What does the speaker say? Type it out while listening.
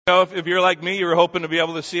If you're like me, you're hoping to be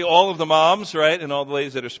able to see all of the moms, right, and all the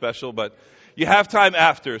ladies that are special, but you have time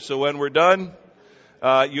after. So when we're done,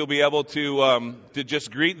 you'll be able to just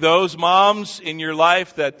greet those moms in your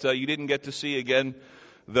life that you didn't get to see again.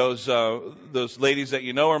 Those ladies that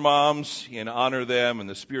you know are moms, and honor them, and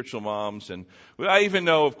the spiritual moms. And I even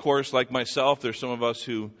know, of course, like myself, there's some of us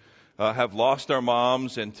who have lost our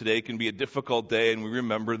moms, and today can be a difficult day, and we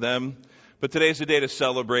remember them. But today's a day to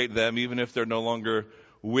celebrate them, even if they're no longer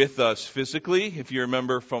with us physically. If you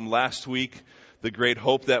remember from last week, the great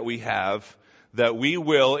hope that we have, that we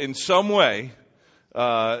will, in some way,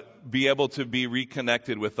 be able to be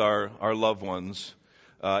reconnected with our loved ones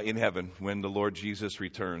in heaven when the Lord Jesus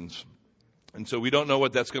returns. And so we don't know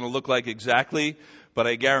what that's going to look like exactly, but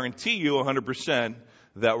I guarantee you 100%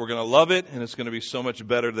 that we're going to love it, and it's going to be so much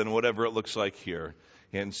better than whatever it looks like here.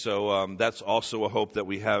 And so that's also a hope that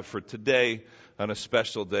we have for today on a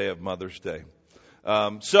special day of Mother's Day.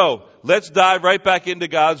 So let's dive right back into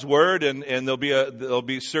God's Word, and there'll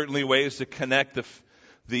be certainly ways to connect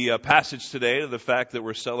the passage today to the fact that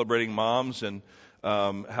we're celebrating moms and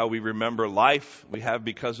how we remember life we have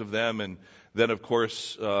because of them, and then of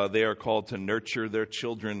course they are called to nurture their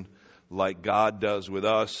children like God does with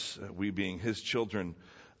us, we being His children.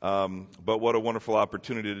 But what a wonderful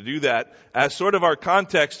opportunity to do that as sort of our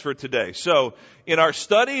context for today. So in our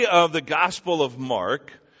study of the Gospel of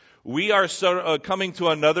Mark, we are coming to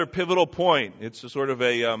another pivotal point. It's a sort of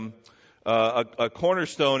a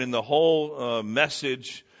cornerstone in the whole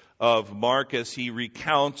message of Mark as he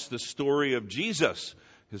recounts the story of Jesus,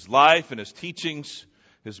 his life and his teachings,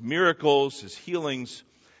 his miracles, his healings.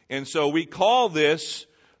 And so we call this,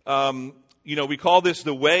 the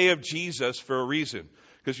way of Jesus for a reason.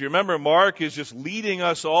 Because you remember, Mark is just leading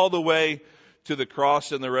us all the way to the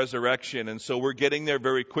cross and the resurrection. And so we're getting there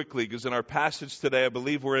very quickly, because in our passage today, I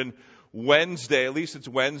believe we're in Wednesday, at least it's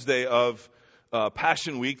Wednesday of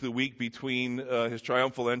Passion Week, the week between his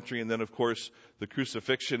triumphal entry and then, of course, the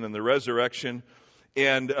crucifixion and the resurrection.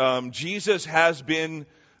 And Jesus has been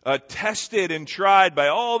tested and tried by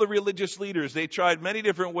all the religious leaders. They tried many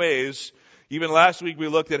different ways. Even last week we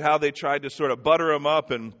looked at how they tried to sort of butter him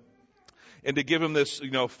up and to give him this,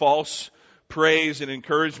 false praise and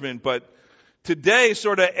encouragement. But today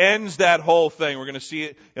sort of ends that whole thing. We're going to see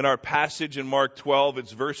it in our passage in Mark 12.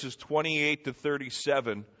 It's verses 28 to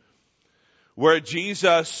 37, where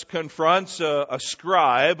Jesus confronts a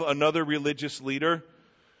scribe, another religious leader,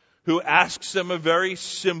 who asks him a very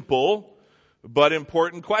simple but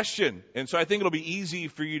important question. And so I think it'll be easy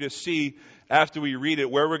for you to see after we read it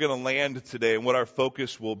where we're going to land today and what our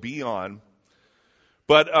focus will be on.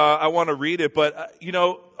 But I want to read it. But,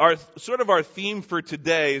 our theme for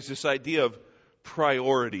today is this idea of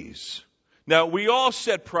priorities. Now, we all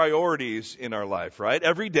set priorities in our life, right?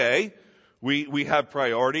 Every day we have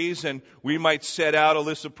priorities, and we might set out a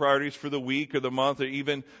list of priorities for the week or the month or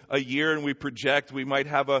even a year, and we project. We might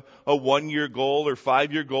have a 1-year goal or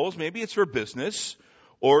 5-year goals. Maybe it's for business,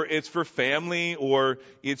 or it's for family, or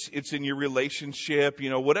it's in your relationship,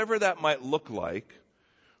 whatever that might look like.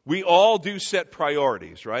 We all do set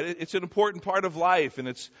priorities, right? It's an important part of life, and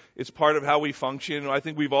it's part of how we function. I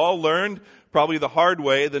think we've all learned, probably the hard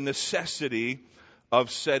way, the necessity of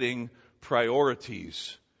setting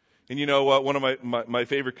priorities. And one of my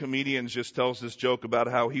favorite comedians just tells this joke about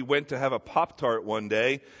how he went to have a Pop-Tart one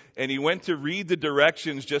day, and he went to read the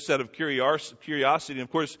directions just out of curiosity. And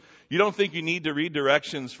of course, you don't think you need to read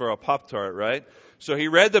directions for a Pop-Tart, right? So he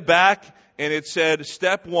read the back, and it said,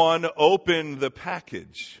 step 1, open the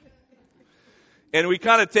package. And we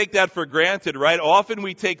kind of take that for granted, right? Often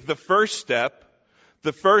we take the first step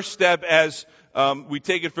as we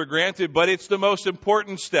take it for granted, but it's the most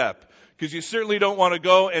important step. Because you certainly don't want to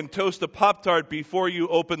go and toast a Pop-Tart before you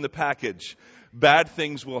open the package. Bad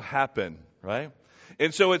things will happen, right?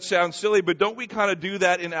 And so it sounds silly, but don't we kind of do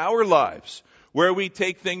that in our lives, where we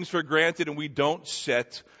take things for granted and we don't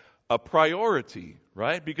set a priority,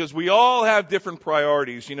 right? Because we all have different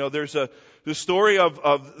priorities. There's the story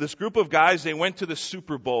of this group of guys. They went to the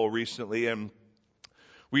Super Bowl recently, and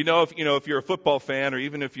we know if you're a football fan, or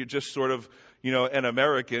even if you're just sort of an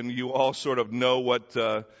American, you all sort of know what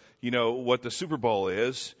the Super Bowl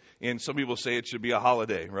is. And some people say it should be a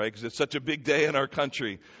holiday, right? Because it's such a big day in our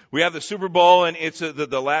country. We have the Super Bowl, and it's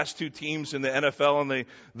the last two teams in the NFL, and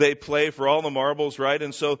they play for all the marbles, right?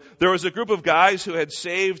 And so there was a group of guys who had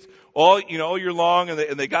saved all year long, and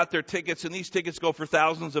they got their tickets, and these tickets go for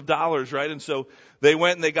thousands of dollars, right? And so they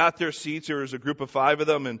went and they got their seats. There was a group of 5 of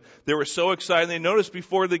them, and they were so excited. They noticed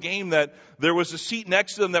before the game that there was a seat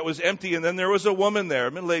next to them that was empty, and then there was a woman there,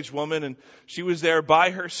 a middle-aged woman, and she was there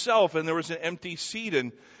by herself, and there was an empty seat,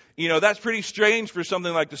 and That's pretty strange for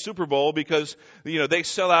something like the Super Bowl because, they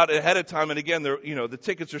sell out ahead of time. And again, the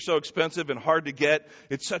tickets are so expensive and hard to get.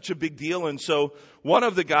 It's such a big deal. And so one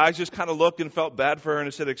of the guys just kind of looked and felt bad for her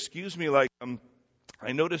and said, "Excuse me,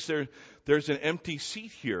 I noticed there's an empty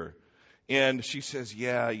seat here." And she says,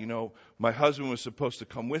 "Yeah, my husband was supposed to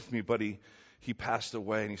come with me, but he passed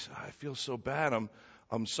away." And he said, "I feel so bad.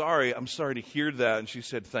 I'm sorry. I'm sorry to hear that." And she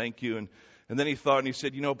said, "Thank you." And then he thought and he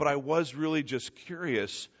said, "But I was really just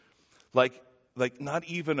curious. Like not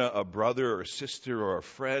even a brother or a sister or a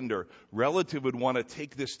friend or relative would want to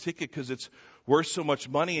take this ticket because it's worth so much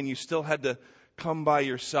money and you still had to come by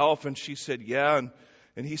yourself." And she said, "Yeah."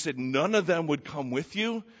 And he said, "None of them would come with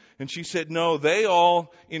you?" And she said, "No, they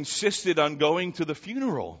all insisted on going to the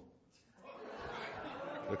funeral."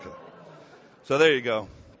 Okay. So there you go.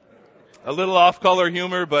 A little off-color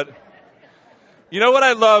humor, but you know what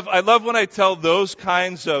I love? I love when I tell those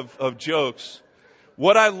kinds of jokes.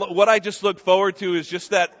 What I just look forward to is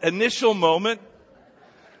just that initial moment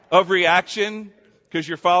of reaction because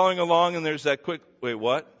you're following along and there's that quick, "Wait,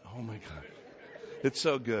 what? Oh my God." It's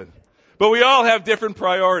so good. But we all have different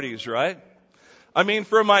priorities, right? I mean,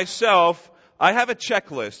 for myself, I have a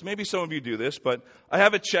checklist. Maybe some of you do this, but I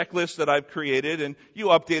have a checklist that I've created, and you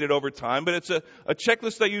update it over time. But it's a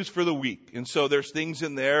checklist I use for the week. And so there's things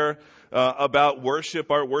in there about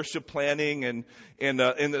worship, our worship planning, and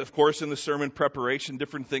of course in the sermon preparation,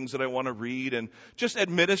 different things that I want to read, and just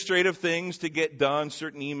administrative things to get done,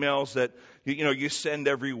 certain emails that you send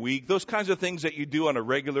every week, those kinds of things that you do on a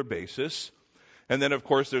regular basis. And then, of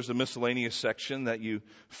course, there's a miscellaneous section that you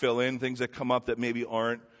fill in, things that come up that maybe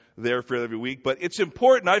aren't there for every week. But it's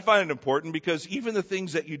important. I find it important because even the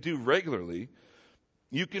things that you do regularly,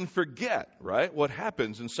 you can forget, right, what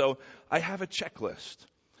happens. And so I have a checklist.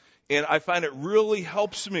 And I find it really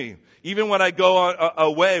helps me. Even when I go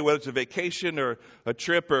away, whether it's a vacation or a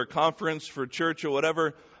trip or a conference for church or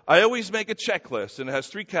whatever, I always make a checklist. And it has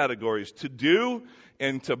 3 categories: to do,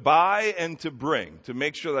 and to buy, and to bring, to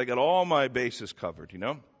make sure that I got all my bases covered,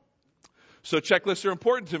 So checklists are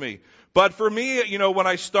important to me. But for me, when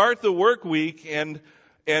I start the work week and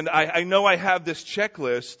I know I have this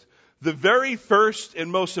checklist, the very first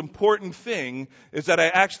and most important thing is that I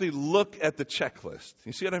actually look at the checklist.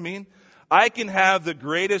 You see what I mean? I can have the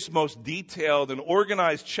greatest, most detailed and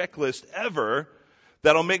organized checklist ever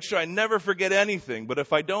that'll make sure I never forget anything. But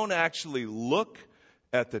if I don't actually look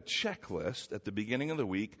at the checklist at the beginning of the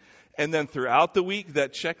week, and then throughout the week,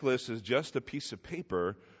 that checklist is just a piece of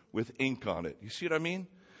paper with ink on it. You see what I mean?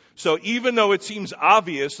 So even though it seems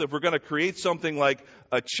obvious that we're going to create something like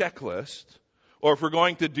a checklist, or if we're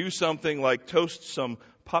going to do something like toast some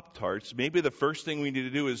Pop-Tarts, maybe the first thing we need to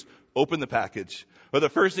do is open the package. Or the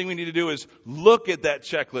first thing we need to do is look at that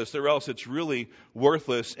checklist, or else it's really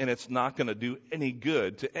worthless and it's not going to do any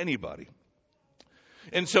good to anybody.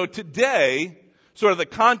 And so today, sort of the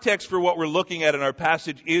context for what we're looking at in our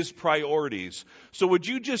passage is priorities. So would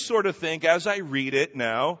you just sort of think, as I read it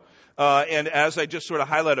now, and as I just sort of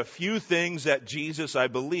highlight a few things that Jesus, I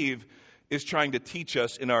believe, is trying to teach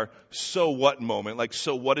us in our so what moment. Like,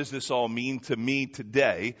 so what does this all mean to me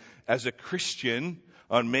today as a Christian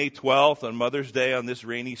on May 12th, on Mother's Day, on this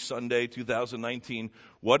rainy Sunday, 2019?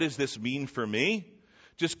 What does this mean for me?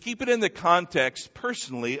 Just keep it in the context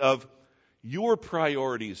personally of your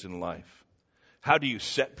priorities in life. How do you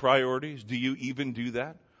set priorities? Do you even do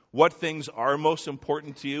that? What things are most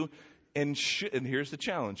important to you? And here's the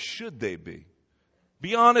challenge. Should they be?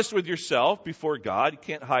 Be honest with yourself before God. You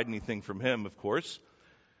can't hide anything from Him, of course.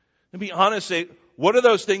 And be honest. Say, what are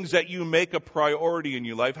those things that you make a priority in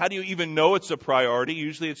your life? How do you even know it's a priority?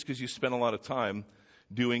 Usually it's because you spend a lot of time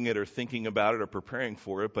doing it or thinking about it or preparing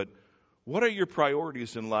for it. But what are your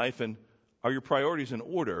priorities in life? And are your priorities in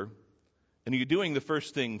order? And are you doing the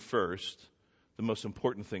first thing first? The most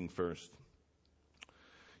important thing first.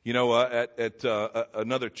 At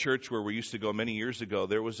another church where we used to go many years ago,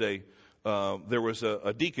 there was a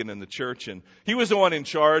deacon in the church, and he was the one in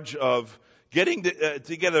charge of getting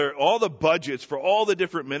together all the budgets for all the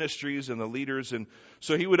different ministries and the leaders. And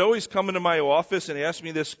so he would always come into my office and ask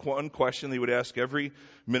me this one question. He would ask every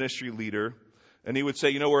ministry leader, and he would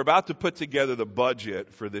say, we're about to put together the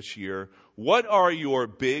budget for this year. What are your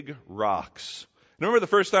big rocks? Remember the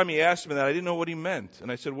first time he asked me that, I didn't know what he meant.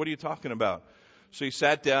 And I said, what are you talking about? So he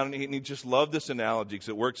sat down, and he just loved this analogy because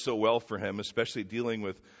it worked so well for him, especially dealing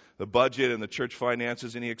with the budget and the church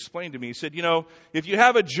finances. And he explained to me, he said, if you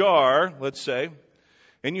have a jar, let's say,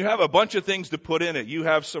 and you have a bunch of things to put in it, you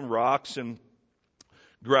have some rocks and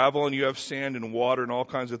gravel, and you have sand and water and all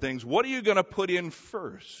kinds of things, what are you going to put in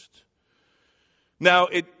first? Now,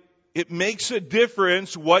 it makes a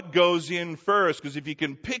difference what goes in first. Because if you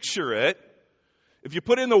can picture it, if you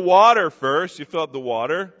put in the water first, you fill up the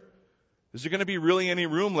water, is there going to be really any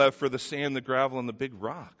room left for the sand, the gravel, and the big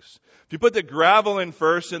rocks? If you put the gravel in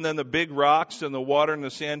first and then the big rocks and the water and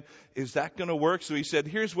the sand, is that going to work? So he said,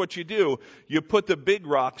 here's what you do. You put the big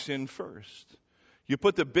rocks in first. You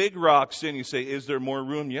put the big rocks in, you say, is there more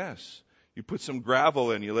room? Yes. You put some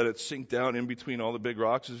gravel in, you let it sink down in between all the big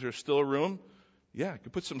rocks. Is there still room? Yeah. You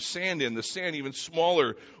put some sand in. The sand, even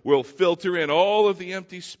smaller, will filter in all of the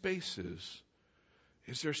empty spaces.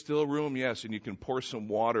 Is there still room? Yes. And you can pour some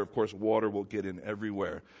water. Of course, water will get in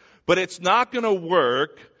everywhere. But it's not going to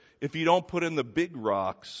work if you don't put in the big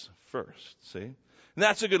rocks first. See? And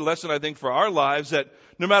that's a good lesson, I think, for our lives, that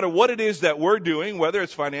no matter what it is that we're doing, whether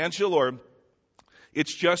it's financial or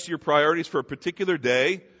it's just your priorities for a particular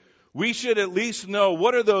day, we should at least know,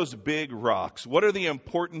 what are those big rocks? What are the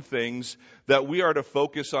important things that we are to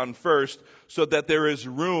focus on first so that there is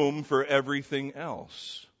room for everything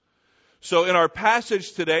else? So in our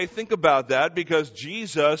passage today, think about that, because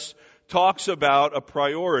Jesus talks about a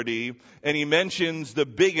priority, and he mentions the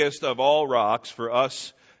biggest of all rocks for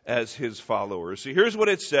us as his followers. So here's what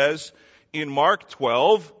it says in Mark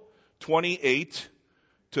 12, 28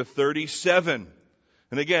 to 37.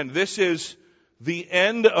 And again, this is the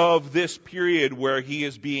end of this period where he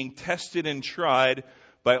is being tested and tried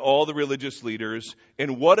by all the religious leaders.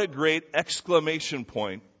 And what a great exclamation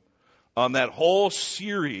point on that whole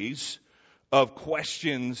series of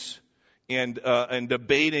questions and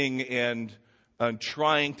debating and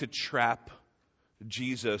trying to trap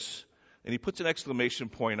Jesus. And he puts an exclamation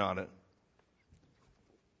point on it.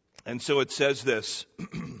 And so it says this.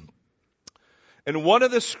 And one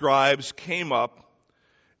of the scribes came up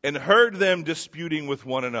and heard them disputing with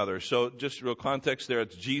one another. So just real context there,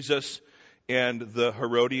 it's Jesus and the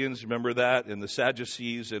Herodians, remember that, and the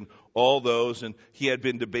Sadducees and all those, and he had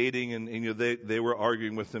been debating, and they were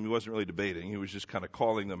arguing with him. He wasn't really debating, he was just kind of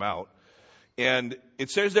calling them out. And it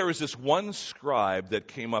says there was this one scribe that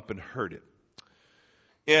came up and heard it.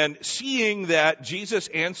 And seeing that Jesus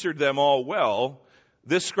answered them all well,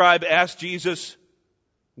 this scribe asked Jesus,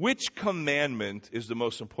 which commandment is the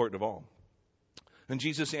most important of all? And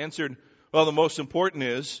Jesus answered, well, the most important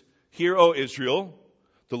is, hear, O Israel,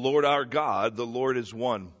 the Lord our God, the Lord is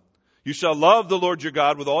one. You shall love the Lord your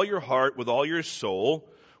God with all your heart, with all your soul,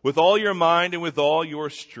 with all your mind, and with all your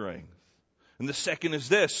strength. And the second is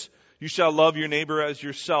this, you shall love your neighbor as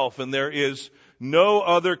yourself, and there is no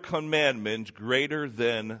other commandment greater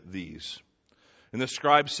than these. And the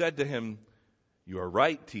scribe said to him, you are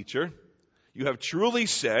right, teacher. You have truly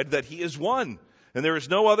said that he is one, and there is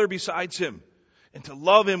no other besides him. And to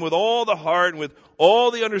love him with all the heart and with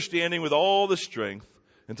all the understanding, with all the strength,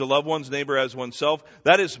 and to love one's neighbor as oneself,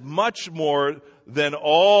 that is much more than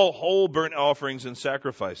all whole burnt offerings and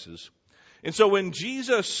sacrifices. And so when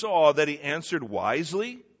Jesus saw that he answered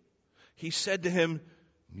wisely, he said to him,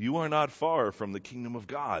 you are not far from the kingdom of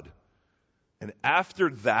God. And after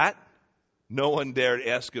that, no one dared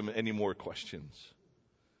ask him any more questions.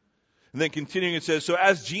 And then continuing, it says, so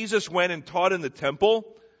as Jesus went and taught in the temple,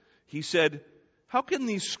 he said, how can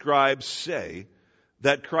these scribes say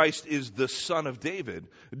that Christ is the Son of David?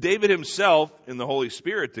 David himself, in the Holy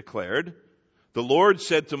Spirit, declared, the Lord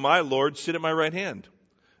said to my Lord, sit at my right hand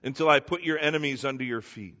until I put your enemies under your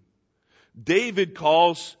feet. David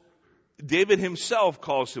himself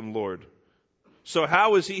calls him Lord. So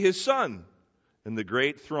how is he his son? And the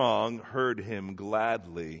great throng heard him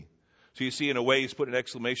gladly. So you see, in a way, he's put an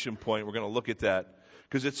exclamation point. We're going to look at that.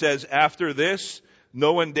 Because it says, after this,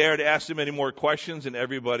 no one dared ask him any more questions, and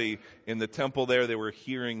everybody in the temple there, they were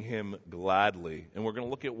hearing him gladly. And we're going to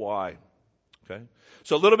look at why. Okay?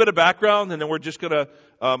 So a little bit of background, and then we're just going to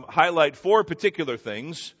highlight four particular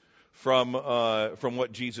things from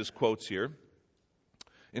what Jesus quotes here,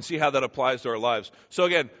 and see how that applies to our lives. So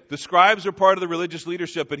again, the scribes are part of the religious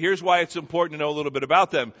leadership, but here's why it's important to know a little bit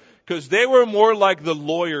about them. Because they were more like the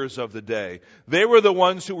lawyers of the day. They were the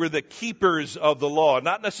ones who were the keepers of the law.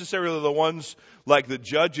 Not necessarily the ones like the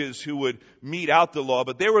judges who would mete out the law,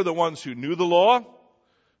 but they were the ones who knew the law.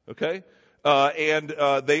 Okay? And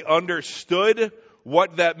they understood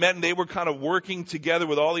what that meant. And they were kind of working together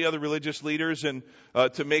with all the other religious leaders and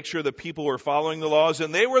to make sure the people were following the laws.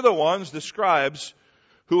 And they were the ones, the scribes,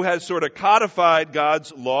 who has sort of codified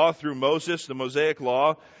God's law through Moses, the Mosaic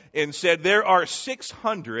law, and said there are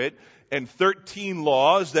 613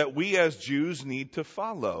 laws that we as Jews need to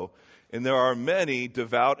follow. And there are many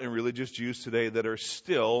devout and religious Jews today that are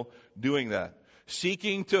still doing that,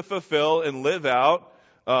 seeking to fulfill and live out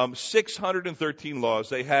 613 laws.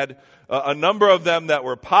 They had a number of them that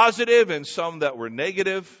were positive and some that were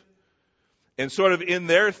negative. And sort of in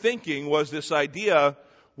their thinking was this idea,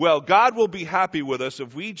 well, God will be happy with us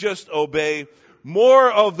if we just obey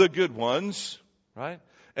more of the good ones, right?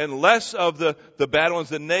 And less of the bad ones,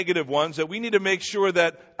 the negative ones, that we need to make sure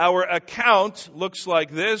that our account looks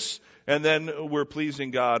like this, and then we're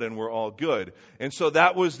pleasing God and we're all good. And so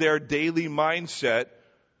that was their daily mindset,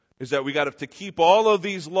 is that we got to keep all of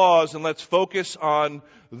these laws and let's focus on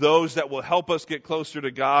those that will help us get closer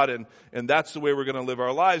to God, and that's the way we're going to live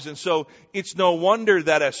our lives. And so it's no wonder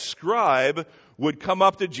that a scribe would come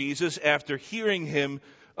up to Jesus after hearing him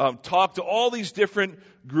talk to all these different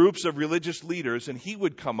groups of religious leaders, and he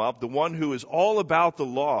would come up, the one who is all about the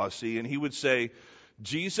law, see, and he would say,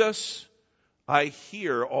 Jesus, I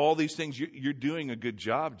hear all these things. You're doing a good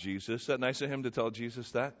job, Jesus. Is that nice of him to tell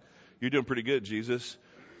Jesus that? You're doing pretty good, Jesus.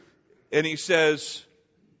 And he says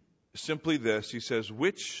simply this. He says,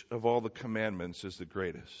 which of all the commandments is the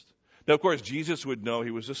greatest? Now, of course, Jesus would know.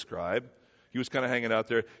 He was a scribe. He was kind of hanging out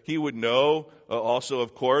there. He would know also,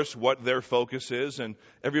 of course, what their focus is. And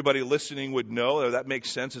everybody listening would know. That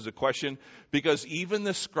makes sense as a question. Because even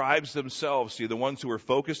the scribes themselves, see, the ones who were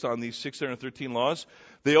focused on these 613 laws,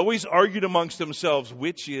 they always argued amongst themselves,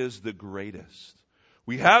 which is the greatest?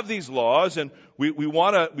 We have these laws, and we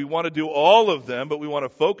want to do all of them, but we want to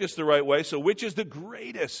focus the right way. So which is the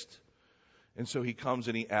greatest? And so he comes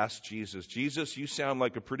and he asks Jesus, Jesus, you sound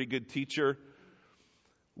like a pretty good teacher.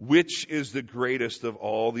 Which is the greatest of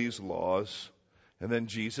all these laws? And then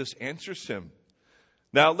Jesus answers him.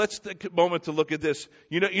 Now let's take a moment to look at this.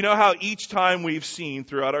 You know how each time we've seen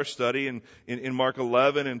throughout our study in Mark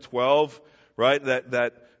 11 and 12, right,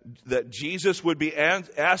 that Jesus would be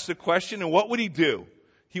asked a question, and what would he do?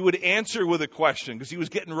 He would answer with a question because he was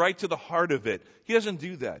getting right to the heart of it. He doesn't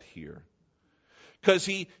do that here. Because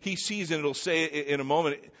he sees, and it'll say in a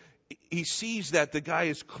moment, he sees that the guy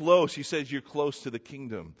is close. He says, you're close to the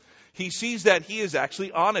kingdom. He sees that he is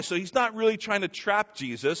actually honest. So he's not really trying to trap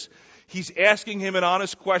Jesus. He's asking him an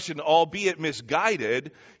honest question, albeit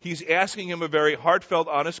misguided. He's asking him a very heartfelt,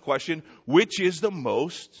 honest question, which is the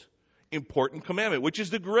most important commandment? Which is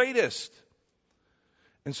the greatest?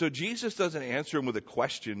 And so Jesus doesn't answer him with a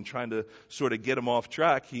question, trying to sort of get him off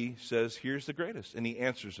track. He says, here's the greatest. And he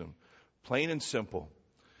answers him, plain and simple.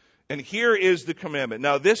 And here is the commandment.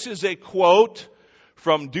 Now, this is a quote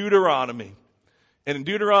from Deuteronomy. And in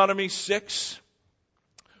Deuteronomy 6,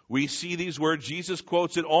 we see these words. Jesus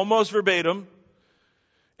quotes it almost verbatim.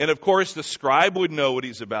 And of course, the scribe would know what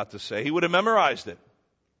he's about to say. He would have memorized it.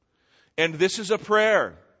 And this is a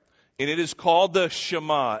prayer. And it is called the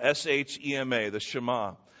Shema, S-H-E-M-A, the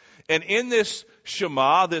Shema. And in this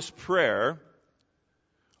Shema, this prayer,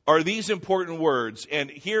 are these important words. And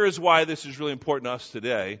here is why this is really important to us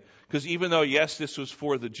today. Because even though, yes, this was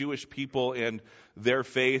for the Jewish people and their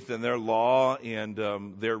faith and their law and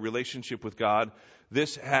their relationship with God,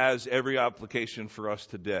 this has every application for us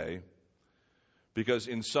today. Because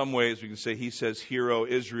in some ways we can say, he says, hear, O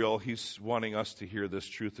Israel, he's wanting us to hear this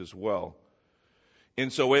truth as well.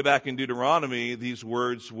 And so way back in Deuteronomy, these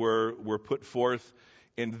words were put forth.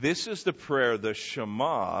 And this is the prayer, the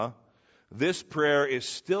Shema. This prayer is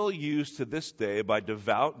still used to this day by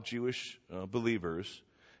devout Jewish believers.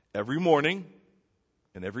 Every morning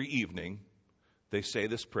and every evening, they say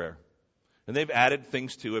this prayer. And they've added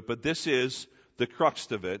things to it, but this is the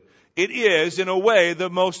crux of it. It is, in a way, the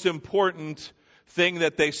most important thing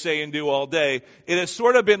that they say and do all day. It has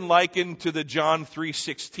sort of been likened to the John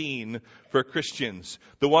 3:16 for Christians.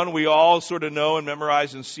 The one we all sort of know and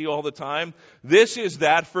memorize and see all the time. This is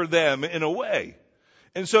that for them in a way.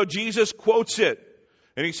 And so Jesus quotes it.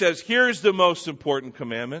 And he says, here's the most important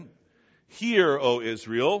commandment. Hear, O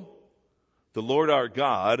Israel, the Lord our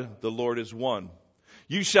God, the Lord is one.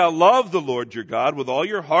 You shall love the Lord your God with all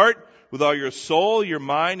your heart, with all your soul, your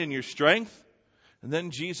mind, and your strength. And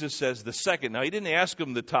then Jesus says the second. Now, he didn't ask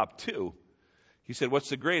him the top two. He said, what's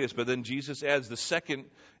the greatest? But then Jesus adds, the second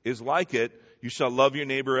is like it. You shall love your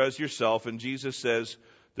neighbor as yourself. And Jesus says,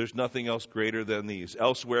 there's nothing else greater than these.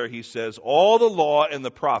 Elsewhere, he says, all the law and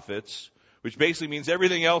the prophets, which basically means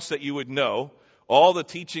everything else that you would know, all the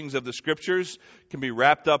teachings of the scriptures can be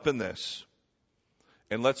wrapped up in this.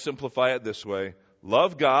 And let's simplify it this way.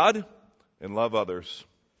 Love God and love others.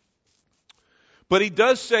 But he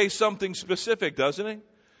does say something specific, doesn't he?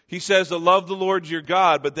 He says to love the Lord your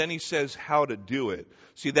God, but then he says how to do it.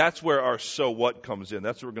 See, that's where our so what comes in.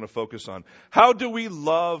 That's what we're going to focus on. How do we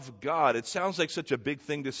love God? It sounds like such a big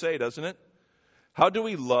thing to say, doesn't it? How do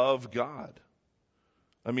we love God?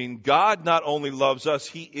 I mean, God not only loves us,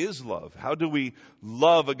 he is love. How do we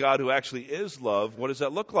love a God who actually is love? What does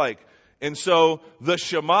that look like? And so the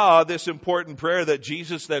Shema, this important prayer that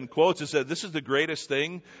Jesus then quotes, and said, this is the greatest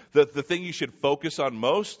thing, the thing you should focus on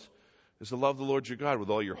most is to love the Lord your God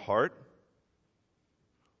with all your heart,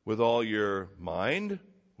 with all your mind,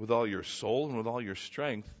 with all your soul, and with all your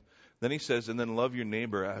strength. Then he says, and then love your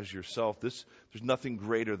neighbor as yourself. There's nothing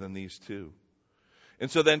greater than these two. And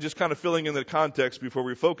so then just kind of filling in the context before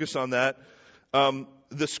we focus on that,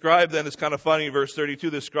 the scribe then is kind of funny in verse 32.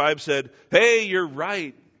 The scribe said, hey, you're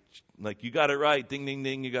right. Like, you got it right. Ding, ding,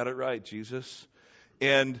 ding. You got it right, Jesus.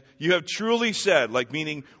 And you have truly said, like,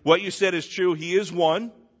 meaning what you said is true. He is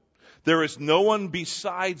one. There is no one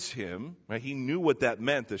besides him. Right? He knew what that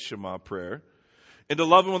meant, the Shema prayer. And to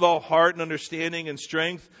love him with all heart and understanding and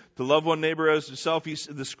strength, to love one neighbor as himself.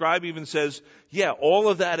 The scribe even says, yeah, all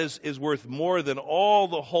of that is worth more than all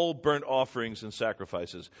the whole burnt offerings and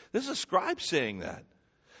sacrifices. This is a scribe saying that.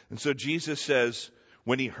 And so Jesus says,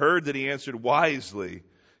 when he heard that, he answered wisely,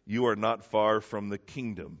 you are not far from the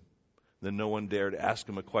kingdom. Then no one dared ask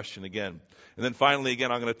him a question again. And then finally,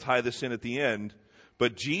 again, I'm going to tie this in at the end.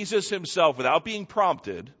 But Jesus himself, without being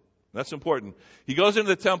prompted, that's important. He goes into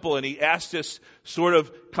the temple and he asks this sort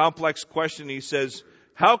of complex question. He says,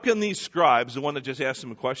 how can these scribes, the one that just asked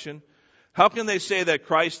him a question, how can they say that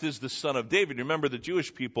Christ is the son of David? Remember, the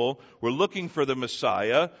Jewish people were looking for the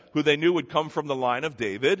Messiah, who they knew would come from the line of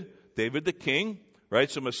David, David the king, right?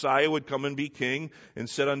 So Messiah would come and be king and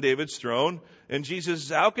sit on David's throne. And Jesus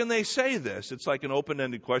says, how can they say this? It's like an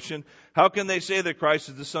open-ended question. How can they say that Christ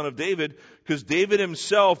is the son of David? Because David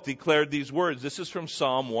himself declared these words. This is from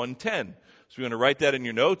Psalm 110. So you're going to write that in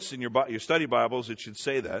your notes, in your study Bibles. It should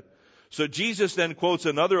say that. So Jesus then quotes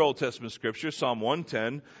another Old Testament scripture, Psalm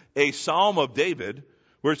 110, a psalm of David,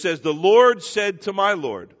 where it says, the Lord said to my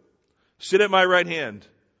Lord, sit at my right hand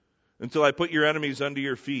until I put your enemies under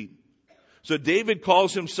your feet. So David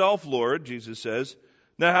calls himself Lord, Jesus says.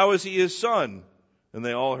 Now how is he his son? And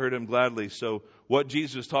they all heard him gladly. So what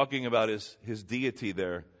Jesus is talking about is his deity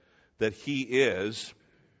there, that he is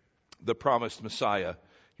the promised Messiah.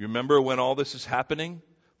 You remember when all this is happening?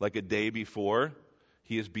 Like a day before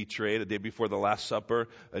he is betrayed, a day before the Last Supper,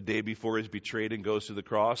 a day before he's betrayed and goes to the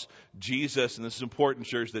cross. Jesus, and this is important,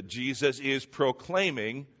 church, that Jesus is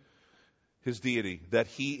proclaiming his deity, that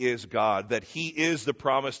he is God, that he is the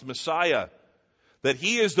promised Messiah, that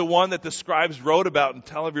he is the one that the scribes wrote about and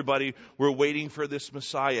tell everybody, we're waiting for this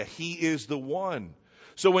Messiah. He is the one.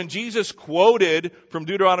 So when Jesus quoted from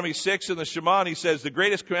Deuteronomy 6 in the Shema, he says, the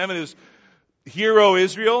greatest commandment is, hear, O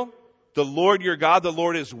Israel, the Lord your God, the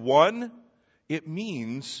Lord is one. It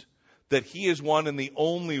means that he is one and the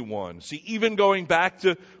only one. See, even going back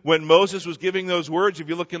to when Moses was giving those words, if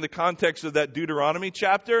you look in the context of that Deuteronomy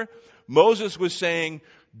chapter, Moses was saying,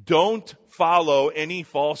 don't follow any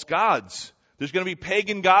false gods. There's going to be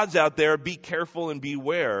pagan gods out there. Be careful and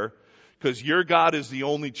beware, because your God is the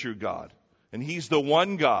only true God. And he's the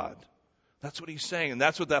one God. That's what he's saying. And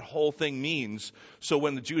that's what that whole thing means. So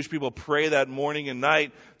when the Jewish people pray that morning and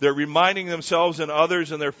night, they're reminding themselves and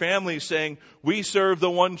others and their families saying, we serve the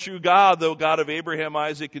one true God, the God of Abraham,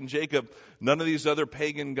 Isaac, and Jacob. None of these other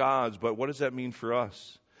pagan gods. But what does that mean for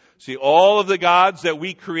us? See, all of the gods that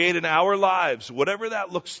we create in our lives, whatever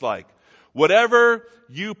that looks like, whatever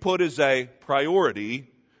you put as a priority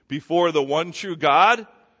before the one true God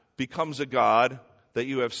becomes a God that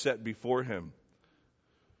you have set before him.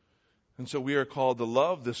 And so we are called to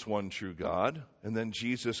love this one true God. And then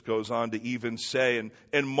Jesus goes on to even say,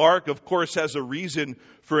 and Mark, of course, has a reason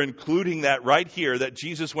for including that right here, that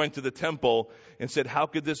Jesus went to the temple and said, how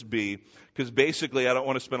could this be? Because basically, I don't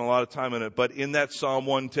want to spend a lot of time on it, but in that Psalm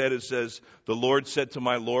 110, it says, the Lord said to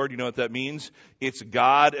my Lord. You know what that means? It's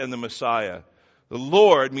God and the Messiah. The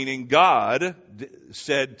Lord, meaning God,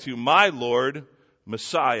 said to my Lord,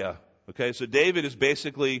 Messiah. Okay, so David is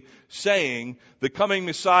basically saying the coming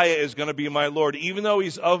Messiah is going to be my Lord. Even though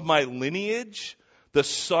he's of my lineage, the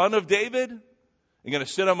son of David, and going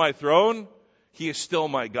to sit on my throne, he is still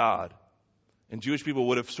my God. And Jewish people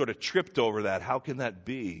would have sort of tripped over that. How can that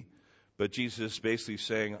be? But Jesus is basically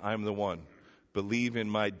saying, I'm the one. Believe in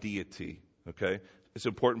my deity. Okay, it's an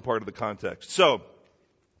important part of the context. So,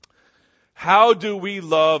 how do we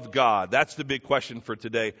love God? That's the big question for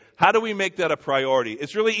today. How do we make that a priority?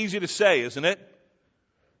 It's really easy to say, isn't it?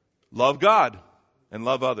 Love God and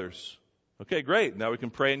love others. Okay, great. Now we can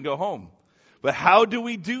pray and go home. But how do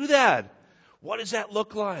we do that? What does that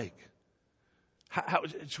look like? How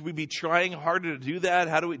should we be trying harder to do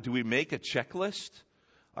that? Do we make a checklist?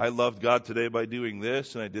 I loved God today by doing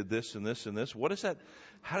this, and I did this and this and this. What is that?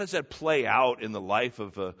 How does that play out in the life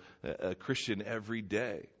of a Christian every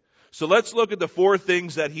day? So let's look at the four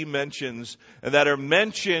things that he mentions and that are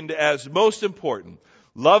mentioned as most important.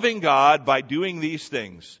 Loving God by doing these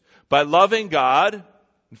things. By loving God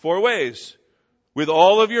in 4 ways. With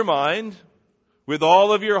all of your mind, with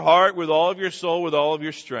all of your heart, with all of your soul, with all of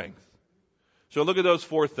your strength. So look at those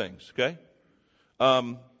 4 things, okay?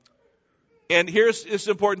 And it's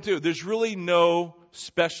important too. There's really no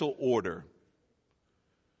special order.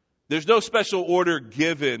 There's no special order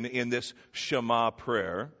given in this Shema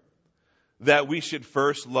prayer that we should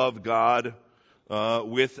first love God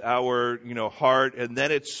with our, heart, and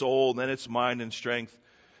then its soul, and then its mind and strength.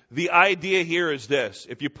 The idea here is this.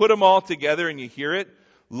 If you put them all together and you hear it,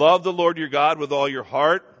 love the Lord your God with all your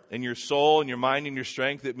heart and your soul and your mind and your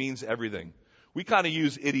strength, it means everything. We kind of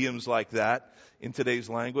use idioms like that in today's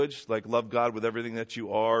language, like love God with everything that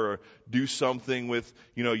you are, or do something with,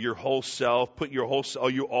 your whole self, put your whole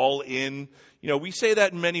self, you all in. We say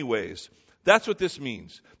that in many ways. That's what this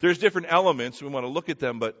means. There's different elements. We want to look at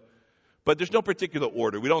them, but there's no particular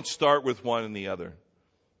order. We don't start with one and the other.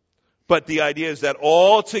 But the idea is that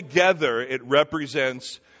all together it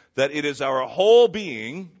represents that it is our whole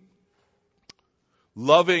being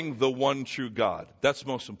loving the one true God. That's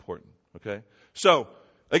most important. Okay? So,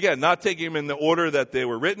 again, not taking them in the order that they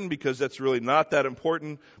were written, because that's really not that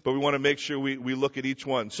important, but we want to make sure we look at each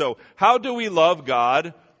one. So, how do we love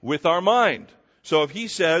God with our mind? So if he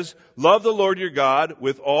says, love the Lord your God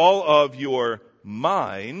with all of your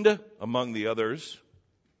mind, among the others,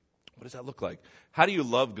 what does that look like? How do you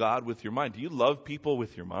love God with your mind? Do you love people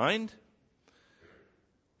with your mind?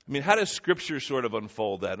 I mean, how does Scripture sort of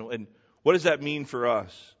unfold that? And what does that mean for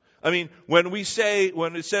us? I mean, when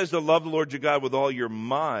it says to love the Lord your God with all your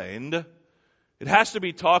mind, it has to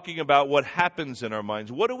be talking about what happens in our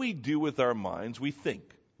minds. What do we do with our minds? We think,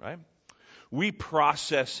 right? We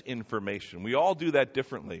process information. We all do that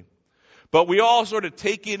differently. But we all sort of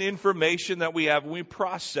take in information that we have and we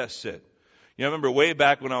process it. I remember way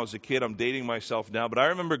back when I was a kid, I'm dating myself now, but I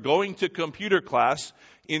remember going to computer class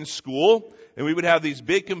in school, and we would have these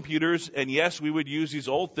big computers, and yes, we would use these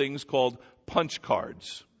old things called punch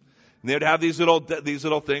cards. And they would have these little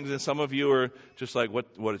things, and some of you are just like,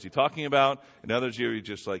 what is he talking about? And others of you are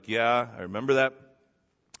just like, yeah, I remember that.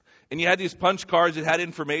 And you had these punch cards that had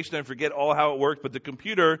information. I forget all how it worked, but the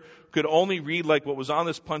computer could only read like what was on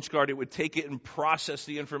this punch card. It would take it and process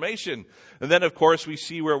the information. And then, of course, we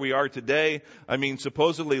see where we are today. I mean,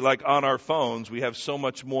 supposedly, like on our phones, we have so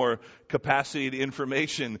much more capacity to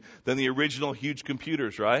information than the original huge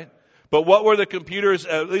computers, right? But what were the computers,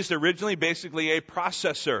 at least originally? Basically a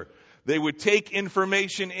processor. They would take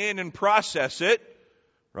information in and process it,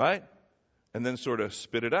 right? And then sort of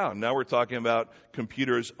spit it out. Now we're talking about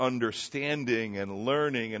computers understanding and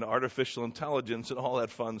learning and artificial intelligence and all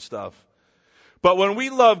that fun stuff. But when we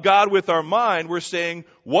love God with our mind, we're saying,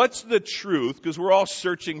 what's the truth? Because we're all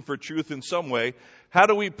searching for truth in some way. How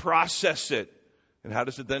do we process it? And how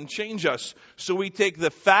does it then change us? So we take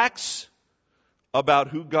the facts about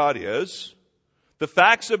who God is, the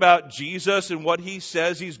facts about Jesus and what he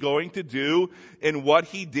says he's going to do and what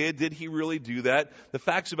he did. Did he really do that? The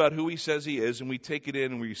facts about who he says he is, and we take it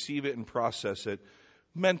in and we receive it and process it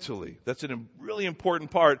mentally. That's a really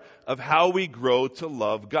important part of how we grow to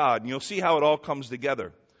love God. And you'll see how it all comes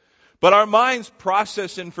together. But our minds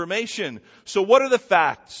process information. So what are the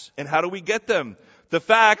facts and how do we get them? The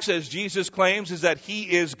facts, as Jesus claims, is that he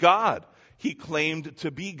is God. He claimed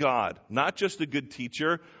to be God, not just a good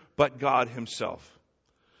teacher, but God himself.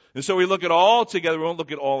 And so we look at all together. We won't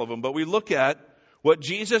look at all of them, but we look at what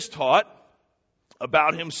Jesus taught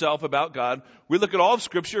about himself, about God. We look at all of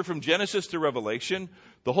Scripture from Genesis to Revelation,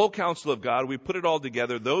 the whole counsel of God. We put it all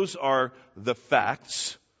together. Those are the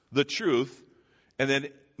facts, the truth. And then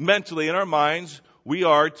mentally in our minds, we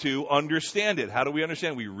are to understand it. How do we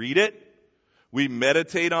understand? We read it. We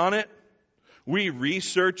meditate on it. We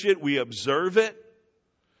research it. We observe it.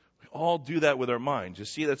 All do that with our minds. You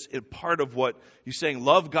see, that's part of what he's saying.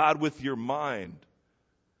 Love God with your mind.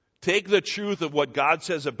 Take the truth of what God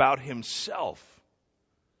says about himself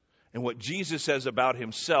and what Jesus says about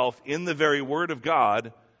himself in the very Word of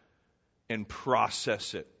God and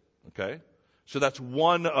process it. Okay? So that's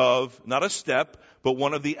one of, not a step, but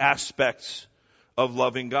one of the aspects of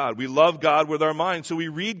loving God. We love God with our mind. So we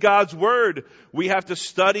read God's Word. We have to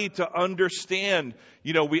study to understand.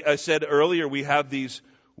 I said earlier, we have these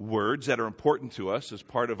words that are important to us as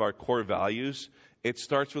part of our core values. It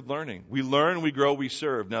starts with learning. We learn, we grow, we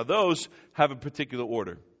serve. Now those have a particular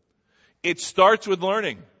order. It starts with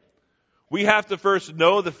learning. We have to first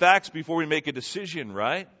know the facts before we make a decision,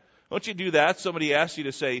 right? Don't you do that? Somebody asks you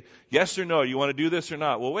to say yes or no. You want to do this or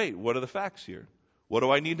not? Well, wait, what are the facts here? What do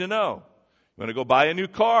I need to know? You want to go buy a new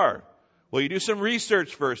car? Well, you do some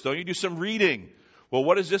research first. Don't you do some reading? Well,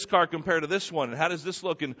 what does this car compare to this one? And how does this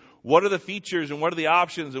look? And what are the features? And what are the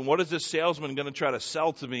options? And what is this salesman going to try to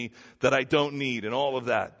sell to me that I don't need? And all of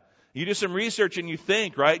that. You do some research and you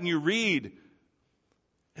think, right? And you read.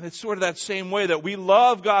 And it's sort of that same way that we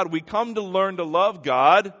love God. We come to learn to love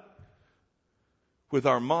God with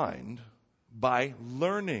our mind by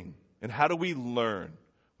learning. And how do we learn?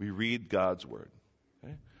 We read God's Word.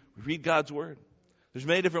 Okay? We read God's Word. There's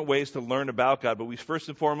many different ways to learn about God, but first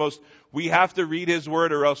and foremost, we have to read His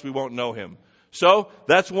Word or else we won't know Him. So,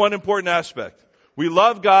 that's one important aspect. We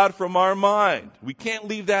love God from our mind. We can't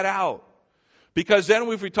leave that out. Because then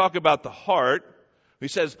if we talk about the heart, He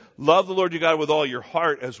says, love the Lord your God with all your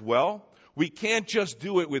heart as well. We can't just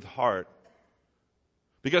do it with heart.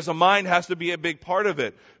 Because the mind has to be a big part of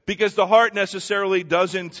it. Because the heart necessarily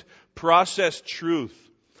doesn't process truth.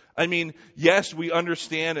 I mean, yes, we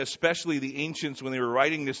understand, especially the ancients, when they were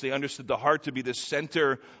writing this, they understood the heart to be the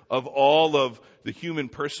center of all of the human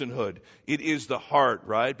personhood. It is the heart,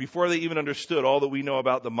 right? Before they even understood all that we know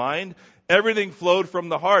about the mind, everything flowed from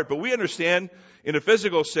the heart. But we understand, in a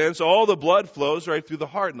physical sense, all the blood flows right through the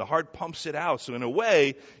heart, and the heart pumps it out. So in a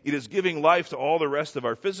way, it is giving life to all the rest of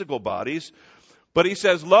our physical bodies. But He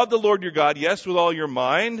says, love the Lord your God, yes, with all your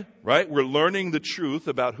mind, right? We're learning the truth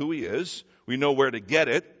about who He is. We know where to get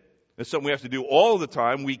it. It's something we have to do all the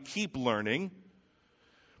time. We keep learning.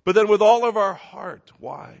 But then with all of our heart.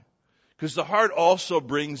 Why? Because the heart also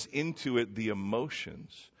brings into it the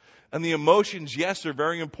emotions. And the emotions, yes, are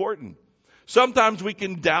very important. Sometimes we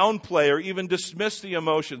can downplay or even dismiss the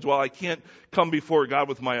emotions. Well, I can't come before God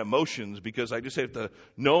with my emotions because I just have to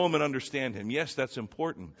know Him and understand Him. Yes, that's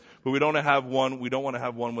important. But we don't want to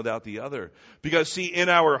have one without the other. Because see, in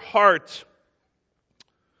our heart,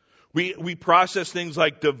 we process things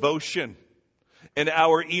like devotion and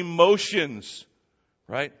our emotions,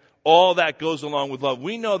 right? All that goes along with love.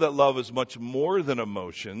 We know that love is much more than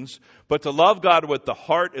emotions, but to love God with the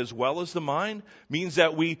heart as well as the mind means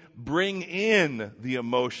that we bring in the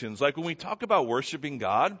emotions. Like when we talk about worshiping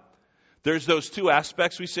God, there's those two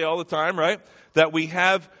aspects we say all the time, right? That we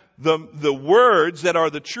have the words that are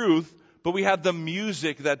the truth, but we have the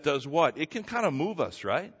music that does what? It can kind of move us,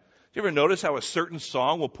 right? Do you ever notice how a certain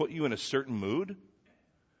song will put you in a certain mood?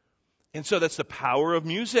 And so that's the power of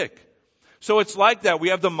music. So it's like that. We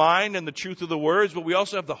have the mind and the truth of the words, but we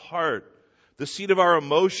also have the heart, the seat of our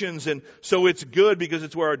emotions. And so it's good because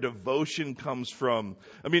it's where our devotion comes from.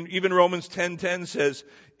 I mean, even Romans 10:10 says,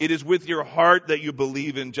 it is with your heart that you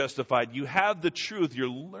believe and justified. You have the truth. You're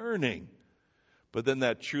learning. But then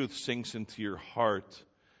that truth sinks into your heart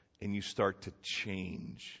and you start to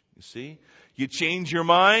change. You see? You change your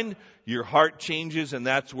mind, your heart changes, and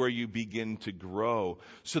that's where you begin to grow.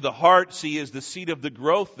 So the heart, see, is the seat of the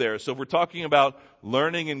growth there. So if we're talking about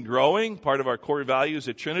learning and growing, part of our core values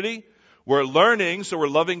at Trinity, we're learning, so we're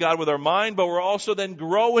loving God with our mind, but we're also then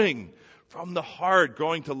growing from the heart,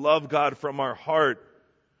 growing to love God from our heart,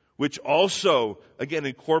 which also, again,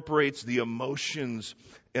 incorporates the emotions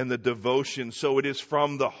and the devotion. So it is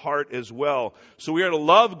from the heart as well. So we are to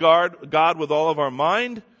love God with all of our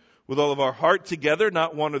mind, with all of our heart together,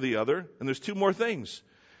 not one or the other. And there's two more things.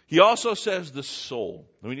 He also says the soul.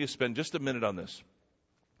 And we need to spend just a minute on this.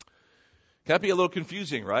 Can that be a little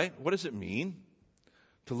confusing, right? What does it mean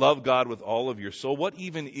to love God with all of your soul? What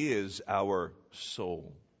even is our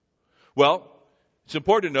soul? Well, it's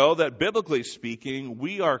important to know that biblically speaking,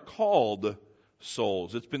 we are called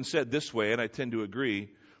souls. It's been said this way, and I tend to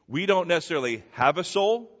agree. We don't necessarily have a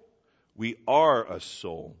soul. We are a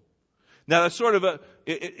soul. Now, that's sort of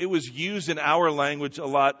it was used in our language a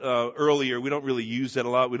lot earlier. We don't really use that a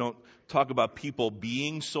lot. We don't talk about people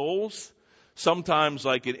being souls. Sometimes,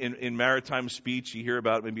 like in maritime speech, you hear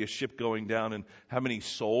about maybe a ship going down and how many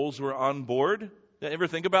souls were on board. You ever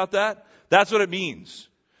think about that? That's what it means.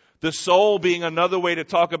 The soul being another way to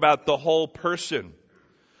talk about the whole person.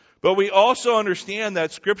 But we also understand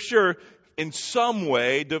that Scripture, in some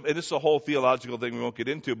way, and this is a whole theological thing we won't get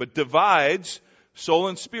into, but divides soul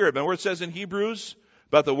and spirit. Remember what it says in Hebrews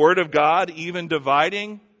about the Word of God even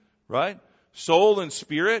dividing, right? Soul and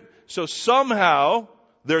spirit. So somehow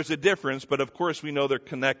there's a difference, but of course we know they're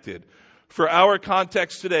connected. For our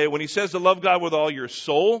context today, when he says to love God with all your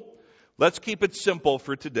soul, let's keep it simple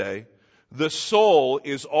for today. The soul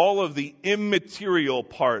is all of the immaterial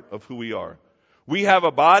part of who we are. We have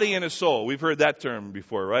a body and a soul. We've heard that term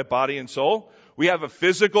before, right? Body and soul. We have a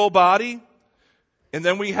physical body. And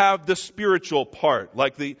then we have the spiritual part,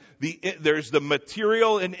 like there's the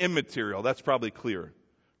material and immaterial. That's probably clear,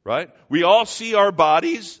 right? We all see our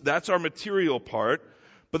bodies. That's our material part.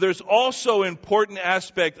 But there's also an important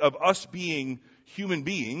aspect of us being human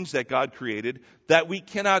beings that God created that we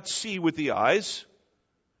cannot see with the eyes.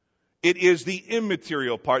 It is the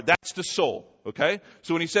immaterial part. That's the soul. Okay?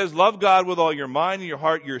 So when he says love God with all your mind and your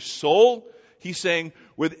heart, your soul, he's saying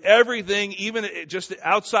with everything, even just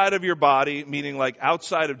outside of your body, meaning like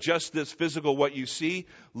outside of just this physical, what you see,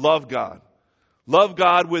 love God. Love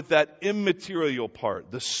God with that immaterial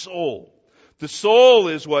part, the soul. The soul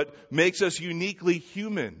is what makes us uniquely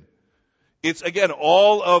human. It's, again,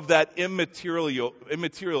 all of that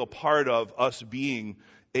immaterial part of us being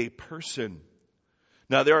a person.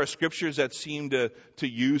 Now, there are scriptures that seem to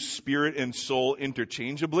use spirit and soul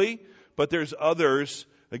interchangeably, but there's others,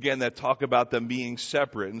 again, that talk about them being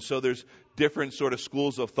separate. And so there's different sort of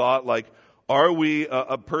schools of thought, like, are we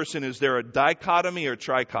a person, is there a dichotomy or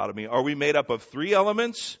trichotomy? Are we made up of three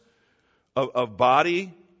elements of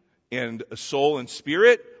body and soul and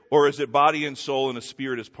spirit? Or is it body and soul and a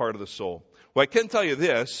spirit is part of the soul? Well, I can tell you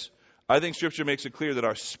this. I think Scripture makes it clear that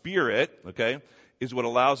our spirit, okay, is what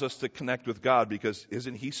allows us to connect with God, because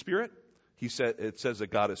isn't He spirit? It says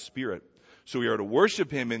that God is spirit. So we are to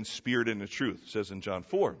worship Him in spirit and in truth, it says in John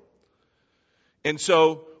 4. And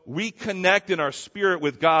so we connect in our spirit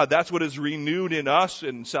with God. That's what is renewed in us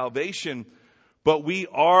in salvation. But we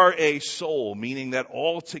are a soul, meaning that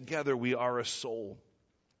all together we are a soul.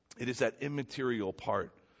 It is that immaterial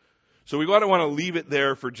part. So we want to leave it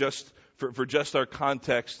there for just our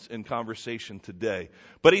context and conversation today.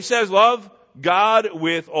 But he says, love God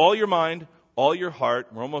with all your mind, all your heart.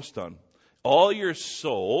 We're almost done. All your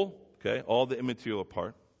soul, okay, all the immaterial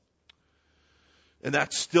part. And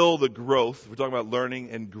that's still the growth. We're talking about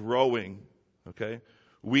learning and growing, okay?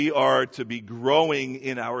 We are to be growing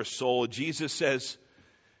in our soul. Jesus says,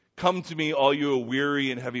 come to me, all you who are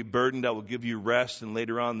weary and heavy burdened, I will give you rest. And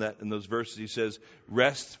later on in those verses, he says,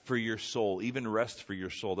 rest for your soul, even rest for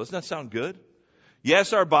your soul. Doesn't that sound good?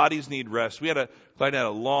 Yes, our bodies need rest. Clyde had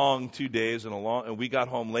a long 2 days and we got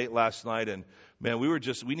home late last night, and man,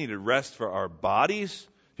 we needed rest for our bodies.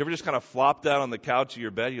 You ever just kind of flopped out on the couch of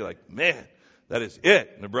your bed? You're like, man, that is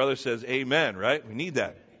it. And the brother says, amen, right? We need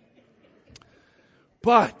that.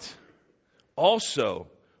 But also,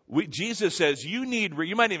 Jesus says you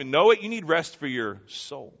might even know it, you need rest for your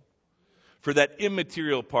soul. For that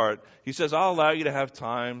immaterial part. He says, I'll allow you to have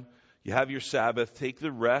time. You have your Sabbath. Take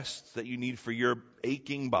the rest that you need for your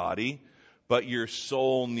aching body. But your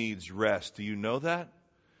soul needs rest. Do you know that?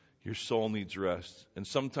 Your soul needs rest. And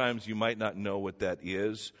sometimes you might not know what that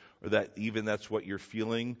is, or that even that's what you're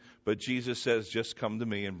feeling. But Jesus says, just come to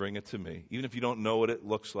me and bring it to me. Even if you don't know what it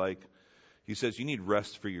looks like, he says you need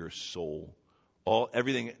rest for your soul.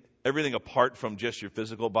 Everything apart from just your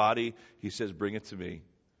physical body, he says, bring it to me,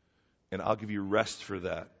 and I'll give you rest for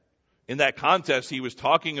that. In that context, he was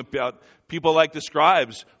talking about people like the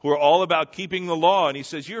scribes who are all about keeping the law, and he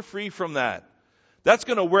says, you're free from that. That's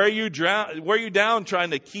going to wear you down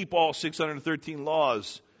trying to keep all 613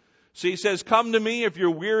 laws. So he says, come to me if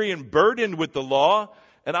you're weary and burdened with the law,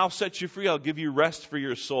 and I'll set you free. I'll give you rest for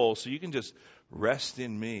your soul. So you can just rest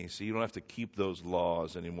in me, so you don't have to keep those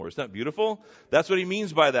laws anymore. Isn't that beautiful? That's what he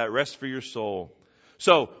means by that, rest for your soul.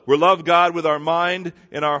 So we love God with our mind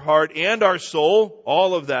and our heart and our soul,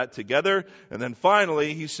 all of that together. And then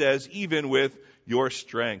finally, he says, even with your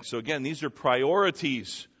strength. So again, these are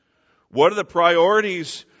priorities. What are the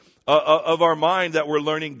priorities of our mind? That we're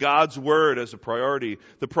learning God's Word as a priority.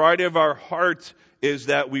 The priority of our heart is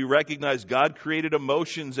that we recognize God created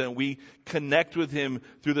emotions and we connect with Him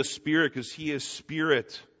through the Spirit because He is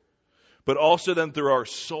Spirit. But also then through our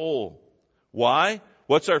soul. Why?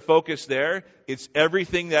 What's our focus there? It's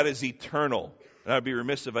everything that is eternal. And I'd be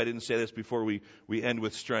remiss if I didn't say this before we end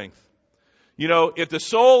with strength. You know, if the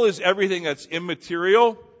soul is everything that's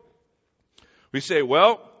immaterial, we say,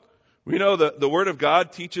 well, we know the Word of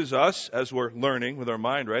God teaches us, as we're learning with our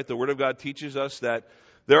mind, right? The Word of God teaches us that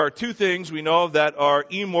there are two things we know that are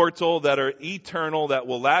immortal, that are eternal, that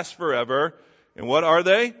will last forever. And what are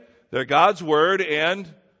they? They're God's Word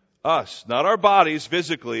and us. Not our bodies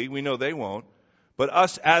physically, we know they won't, but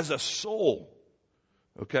us as a soul.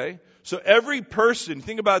 Okay? So every person,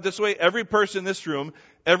 think about it this way, every person in this room,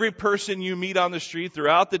 every person you meet on the street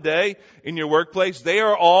throughout the day, in your workplace, they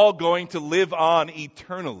are all going to live on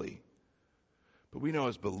eternally. But we know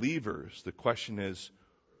as believers, the question is,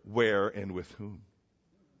 where and with whom?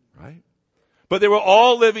 Right? But they will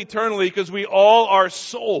all live eternally because we all are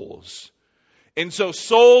souls. And so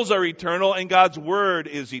souls are eternal and God's Word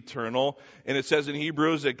is eternal. And it says in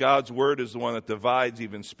Hebrews that God's Word is the one that divides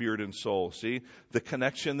even spirit and soul. See the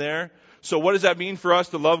connection there? So what does that mean for us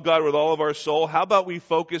to love God with all of our soul? How about we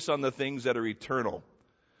focus on the things that are eternal?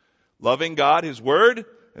 Loving God, His Word,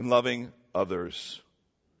 and loving others.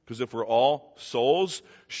 Because if we're all souls,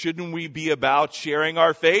 shouldn't we be about sharing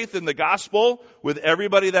our faith in the gospel with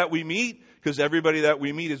everybody that we meet? Because everybody that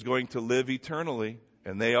we meet is going to live eternally,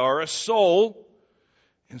 and they are a soul.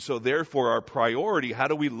 And so therefore our priority, how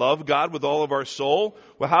do we love God with all of our soul?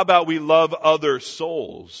 Well, how about we love other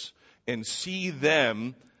souls and see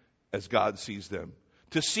them as God sees them?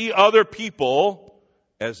 To see other people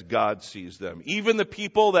as God sees them. Even the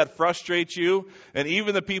people that frustrate you, and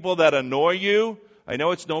even the people that annoy you. I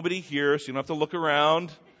know it's nobody here, so you don't have to look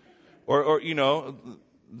around. Or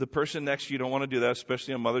the person next to you, don't want to do that,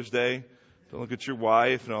 especially on Mother's Day. Don't look at your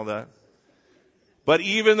wife and all that. But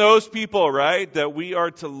even those people, right, that we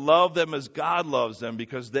are to love them as God loves them,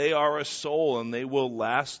 because they are a soul and they will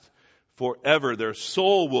last forever. Their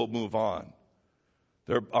soul will move on.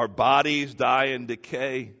 Our bodies die and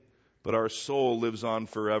decay, but our soul lives on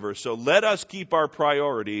forever. So let us keep our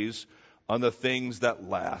priorities on the things that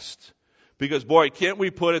last. Because, boy, can't we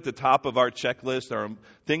put at the top of our checklist our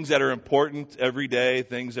things that are important every day,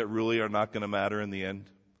 things that really are not going to matter in the end,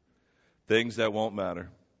 things that won't matter,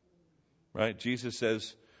 right? Jesus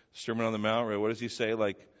says, Sermon on the Mount, right? What does he say?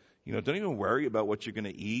 Like, don't even worry about what you're going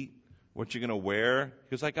to eat, what you're going to wear,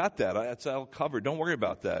 because I got that. That's all covered. Don't worry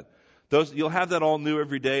about that. You'll have that all new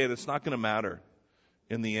every day, and it's not going to matter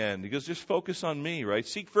in the end. Because just focus on me, right?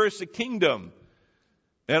 Seek first the kingdom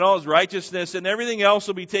and all his righteousness, and everything else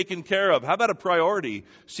will be taken care of. How about a priority?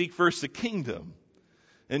 Seek first the kingdom.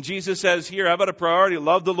 And Jesus says here, how about a priority?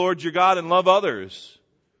 Love the Lord your God and love others.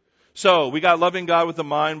 So we got loving God with the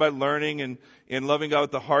mind by learning, and loving God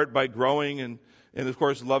with the heart by growing, and of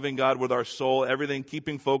course loving God with our soul, everything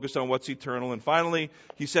keeping focused on what's eternal. And finally,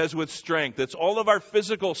 he says with strength. It's all of our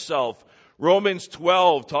physical self. Romans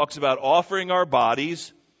 12 talks about offering our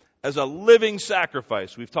bodies as a living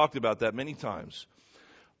sacrifice. We've talked about that many times.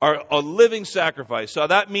 A living sacrifice. So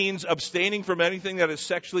that means abstaining from anything that is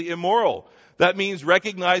sexually immoral. That means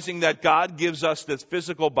recognizing that God gives us this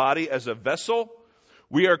physical body as a vessel.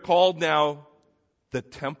 We are called now the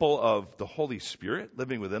temple of the Holy Spirit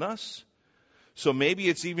living within us. So maybe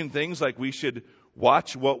it's even things like we should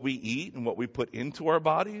watch what we eat and what we put into our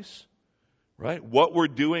bodies, right? What we're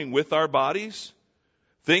doing with our bodies.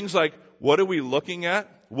 Things like, what are we looking at?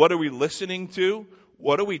 What are we listening to?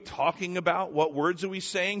 What are we talking about? What words are we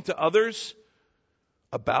saying to others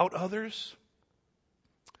about others?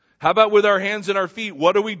 How about with our hands and our feet?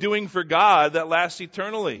 What are we doing for God that lasts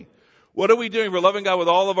eternally? What are we doing? We're loving God with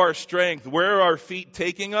all of our strength. Where are our feet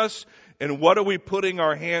taking us? And what are we putting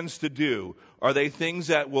our hands to do? Are they things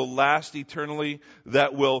that will last eternally,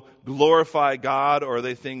 that will glorify God, or are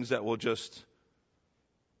they things that will just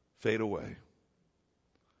fade away?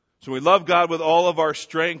 So we love God with all of our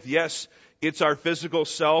strength. Yes, it's our physical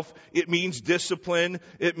self. It means discipline.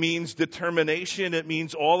 It means determination. It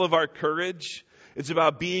means all of our courage. It's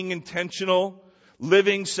about being intentional,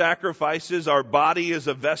 living sacrifices. Our body is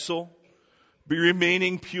a vessel. Be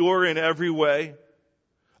remaining pure in every way.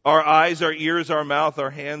 Our eyes, our ears, our mouth, our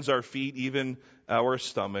hands, our feet, even our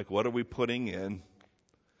stomach. What are we putting in?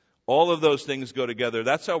 All of those things go together.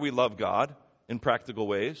 That's how we love God in practical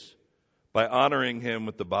ways, by honoring him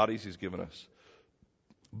with the bodies he's given us.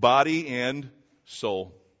 Body and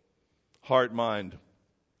soul. Heart, mind.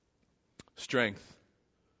 Strength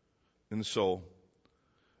and soul.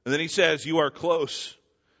 And then he says, you are close.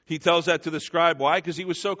 He tells that to the scribe. Why? Because he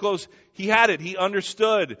was so close. He had it. He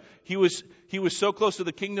understood. He was so close to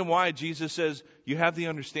the kingdom. Why? Jesus says, you have the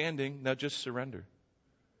understanding. Now just surrender.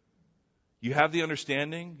 You have the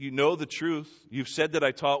understanding. You know the truth. You've said that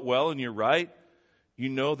I taught well and you're right. You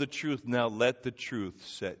know the truth. Now let the truth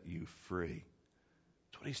set you free.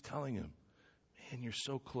 That's what he's telling him. Man, you're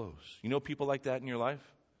so close. You know people like that in your life?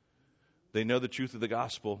 They know the truth of the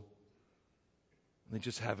gospel. They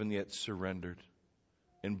just haven't yet surrendered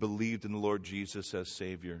and believed in the Lord Jesus as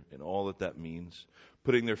Savior and all that means,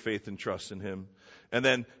 putting their faith and trust in him. And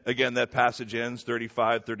then, again, that passage ends,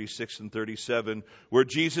 35, 36, and 37, where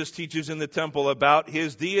Jesus teaches in the temple about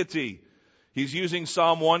his deity. He's using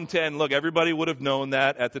Psalm 110. Look, everybody would have known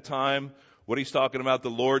that at the time. What he's talking about,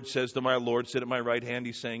 the Lord says to my Lord, sit at my right hand.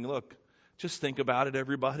 He's saying, look, just think about it,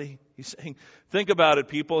 everybody. He's saying, think about it,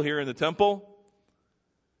 people here in the temple.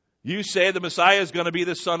 You say the Messiah is going to be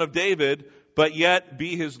the son of David, but yet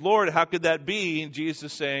be his Lord. How could that be? And Jesus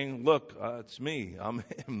is saying, look, it's me. I'm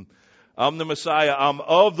him. I'm the Messiah. I'm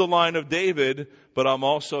of the line of David, but I'm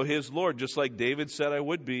also his Lord, just like David said I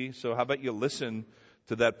would be. So how about you listen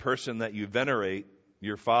to that person that you venerate,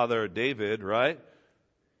 your father David, right?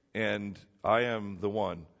 And I am the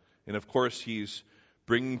one. And of course, he's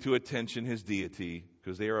bringing to attention his deity,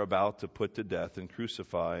 because they are about to put to death and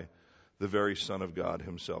crucify the very Son of God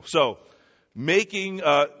himself. So, making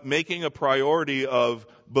a priority of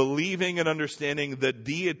believing and understanding the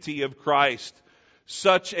deity of Christ,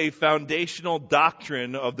 such a foundational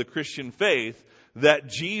doctrine of the Christian faith that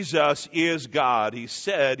Jesus is God. He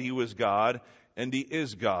said he was God, and he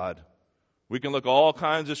is God. We can look all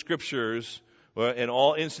kinds of scriptures and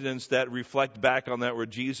all incidents that reflect back on that where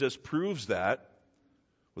Jesus proves that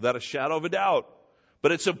without a shadow of a doubt.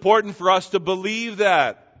 But it's important for us to believe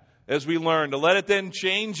that as we learn, to let it then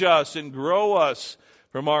change us and grow us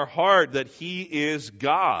from our heart that he is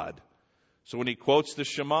God. So when he quotes the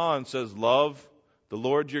Shema and says, love the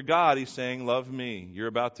Lord your God, he's saying, love me. You're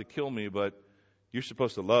about to kill me, but you're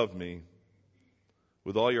supposed to love me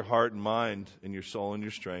with all your heart and mind and your soul and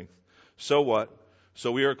your strength. So what?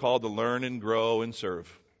 So we are called to learn and grow and serve.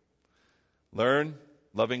 Learn,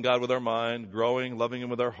 loving God with our mind, growing, loving him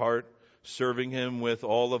with our heart, serving him with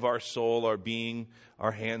all of our soul, our being,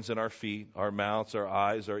 our hands and our feet, our mouths, our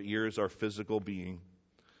eyes, our ears, our physical being.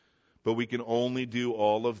 But we can only do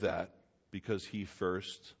all of that because he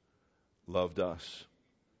first loved us.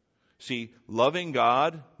 See, loving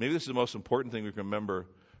God, maybe this is the most important thing we can remember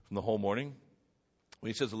from the whole morning. When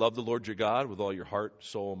he says, love the Lord your God with all your heart,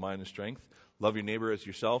 soul, mind, and strength. Love your neighbor as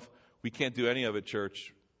yourself. We can't do any of it,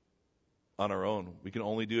 church, on our own. We can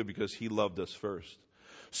only do it because he loved us first.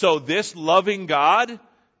 So this loving God,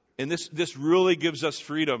 and this really gives us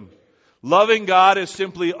freedom. Loving God is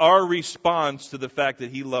simply our response to the fact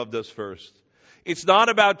that he loved us first. It's not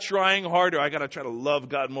about trying harder. I got to try to love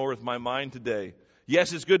God more with my mind today.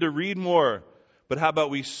 Yes, it's good to read more, but how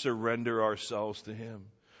about we surrender ourselves to him?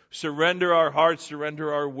 Surrender our hearts,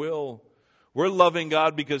 surrender our will. We're loving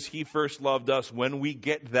God because he first loved us. When we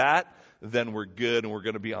get that, then we're good and we're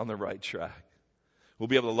going to be on the right track. We'll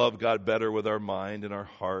be able to love God better with our mind and our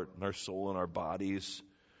heart and our soul and our bodies.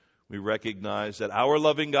 We recognize that our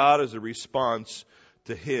loving God is a response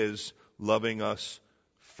to his loving us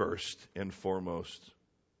first and foremost.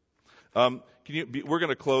 We're going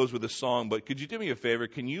to close with a song, but could you do me a favor?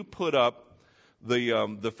 Can you put up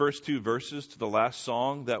the first two verses to the last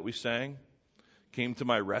song that we sang? Came to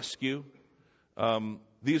my rescue.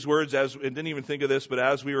 These words, I didn't even think of this, but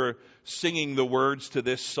as we were singing the words to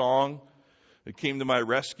this song, it came to my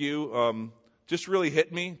rescue. Just really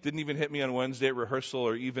hit me. Didn't even hit me on Wednesday at rehearsal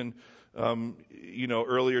or even,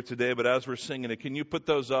 earlier today. But as we're singing it, can you put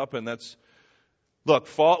those up? And look,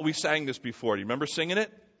 fall. We sang this before. Do you remember singing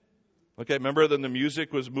it? Okay, remember then the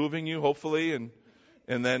music was moving you, hopefully, and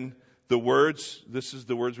then the words. This is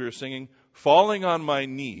the words we were singing. Falling on my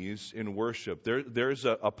knees in worship. There's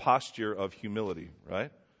a posture of humility,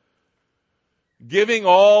 right? Giving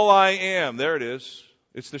all I am. There it is.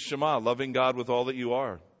 It's the Shema, loving God with all that you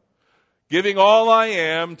are. Giving all I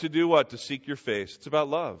am to do what? To seek your face. It's about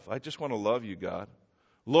love. I just want to love you, God.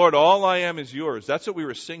 Lord, all I am is yours. That's what we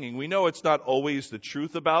were singing. We know it's not always the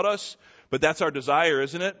truth about us, but that's our desire,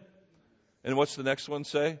 isn't it? And what's the next one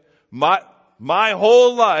say? My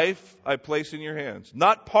whole life I place in your hands.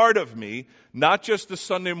 Not part of me, not just the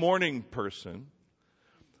Sunday morning person,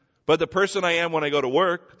 but the person I am when I go to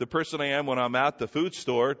work, the person I am when I'm at the food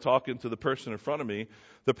store talking to the person in front of me,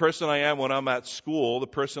 the person I am when I'm at school, the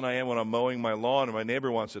person I am when I'm mowing my lawn and my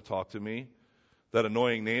neighbor wants to talk to me, that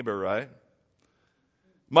annoying neighbor, right?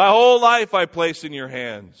 My whole life I place in your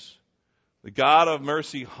hands. The God of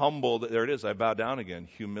mercy humbled, there it is, I bow down again,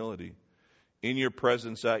 humility. In your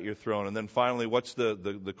presence at your throne. And then finally, what's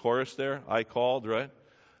the chorus there? I called, right?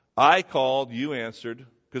 I called, you answered,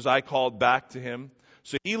 because I called back to him.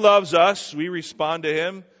 So he loves us, we respond to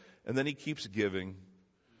him, and then he keeps giving.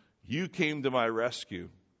 You came to my rescue.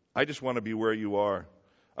 I just want to be where you are.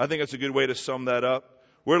 I think that's a good way to sum that up.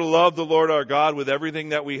 We're to love the Lord our God with everything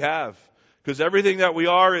that we have, because everything that we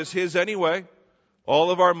are is his anyway.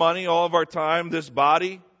 All of our money, all of our time, this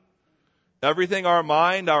body, everything, our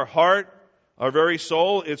mind, our heart, our very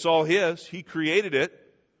soul, it's all his. He created it.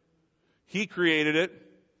 He created it.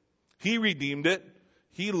 He redeemed it.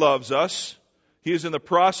 He loves us. He is in the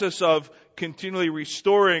process of continually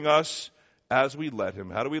restoring us as we let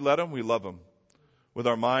him. How do we let him? We love him. With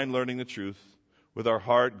our mind learning the truth. With our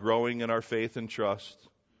heart growing in our faith and trust.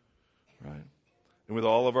 Right? And with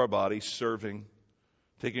all of our body serving.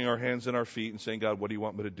 Taking our hands and our feet and saying, God, what do you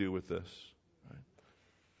want me to do with this?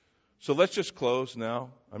 So let's just close now.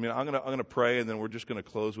 I'm going to pray, and then we're just going to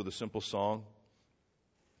close with a simple song.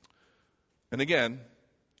 And again,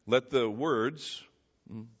 let the words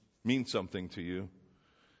mean something to you,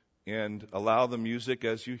 and allow the music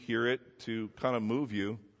as you hear it to kind of move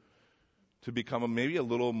you to become maybe a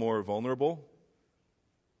little more vulnerable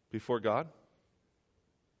before God.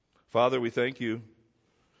 Father, we thank you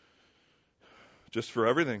just for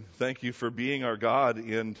everything. Thank you for being our God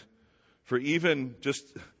and for even just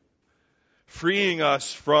freeing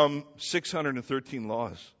us from 613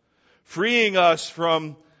 laws, freeing us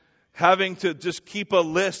from having to just keep a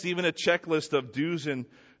list, even a checklist of do's and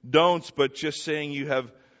don'ts, but just saying you have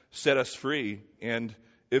set us free. And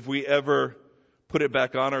if we ever put it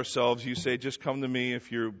back on ourselves, you say, just come to me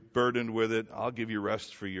if you're burdened with it. I'll give you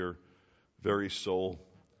rest for your very soul.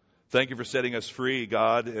 Thank you for setting us free,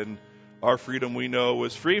 God. And our freedom, we know,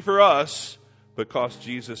 was free for us, but cost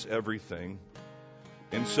Jesus everything.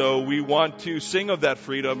 And so we want to sing of that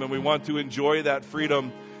freedom, and we want to enjoy that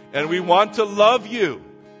freedom, and we want to love you,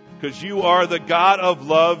 because you are the God of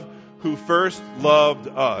love who first loved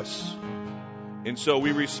us. And so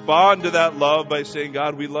we respond to that love by saying,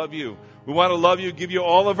 God, we love you. We want to love you, give you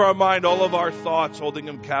all of our mind, all of our thoughts, holding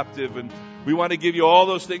them captive. And we want to give you all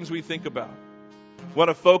those things we think about. We want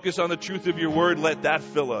to focus on the truth of your word. Let that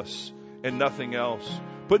fill us and nothing else.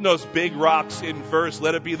 Putting those big rocks in first.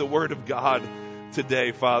 Let it be the word of God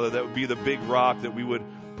today, Father. That would be the big rock, that we would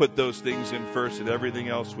put those things in first and everything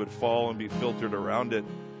else would fall and be filtered around it.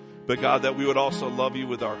 But God, that we would also love you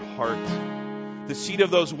with our heart. The seed of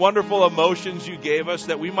those wonderful emotions you gave us,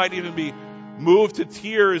 that we might even be moved to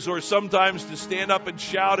tears, or sometimes to stand up and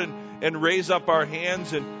shout and raise up our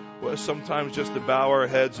hands, and sometimes just to bow our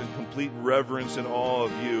heads in complete reverence and awe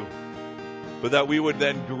of you. But that we would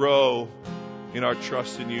then grow in our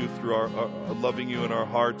trust in you through our loving you in our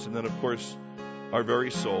hearts, and then, of course, our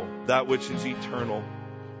very soul, that which is eternal.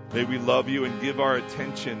 May we love you and give our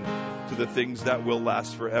attention to the things that will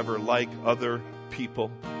last forever, like other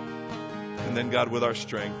people. And then, God, with our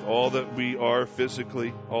strength, all that we are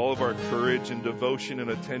physically, all of our courage and devotion and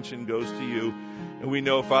attention goes to you. And we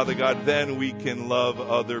know, Father God, then we can love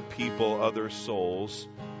other people, other souls,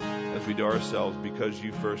 as we do ourselves, because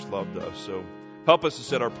you first loved us. So help us to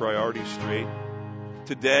set our priorities straight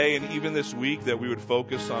today and even this week, that we would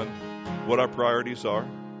focus on what our priorities are.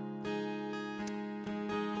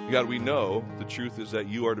 God, we know the truth is that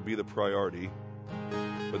you are to be the priority,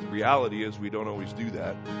 but the reality is we don't always do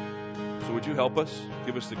that. So would you help us?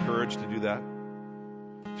 Give us the courage to do that,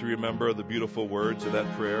 to remember the beautiful words of that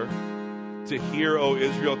prayer, to hear, O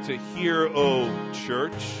Israel, to hear, O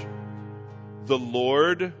church, the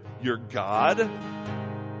Lord your God,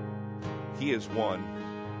 He is one.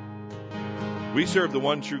 We serve the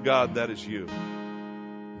one true God, that is you.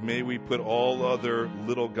 May we put all other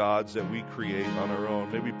little gods that we create on our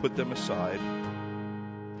own, may we put them aside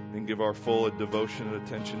and give our full devotion and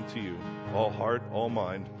attention to you, all heart, all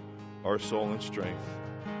mind, our soul and strength.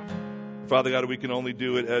 Father God, we can only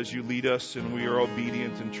do it as you lead us, and we are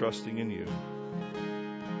obedient and trusting in you.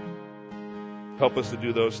 Help us to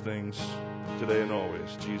do those things today and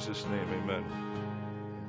always. In Jesus' name, amen.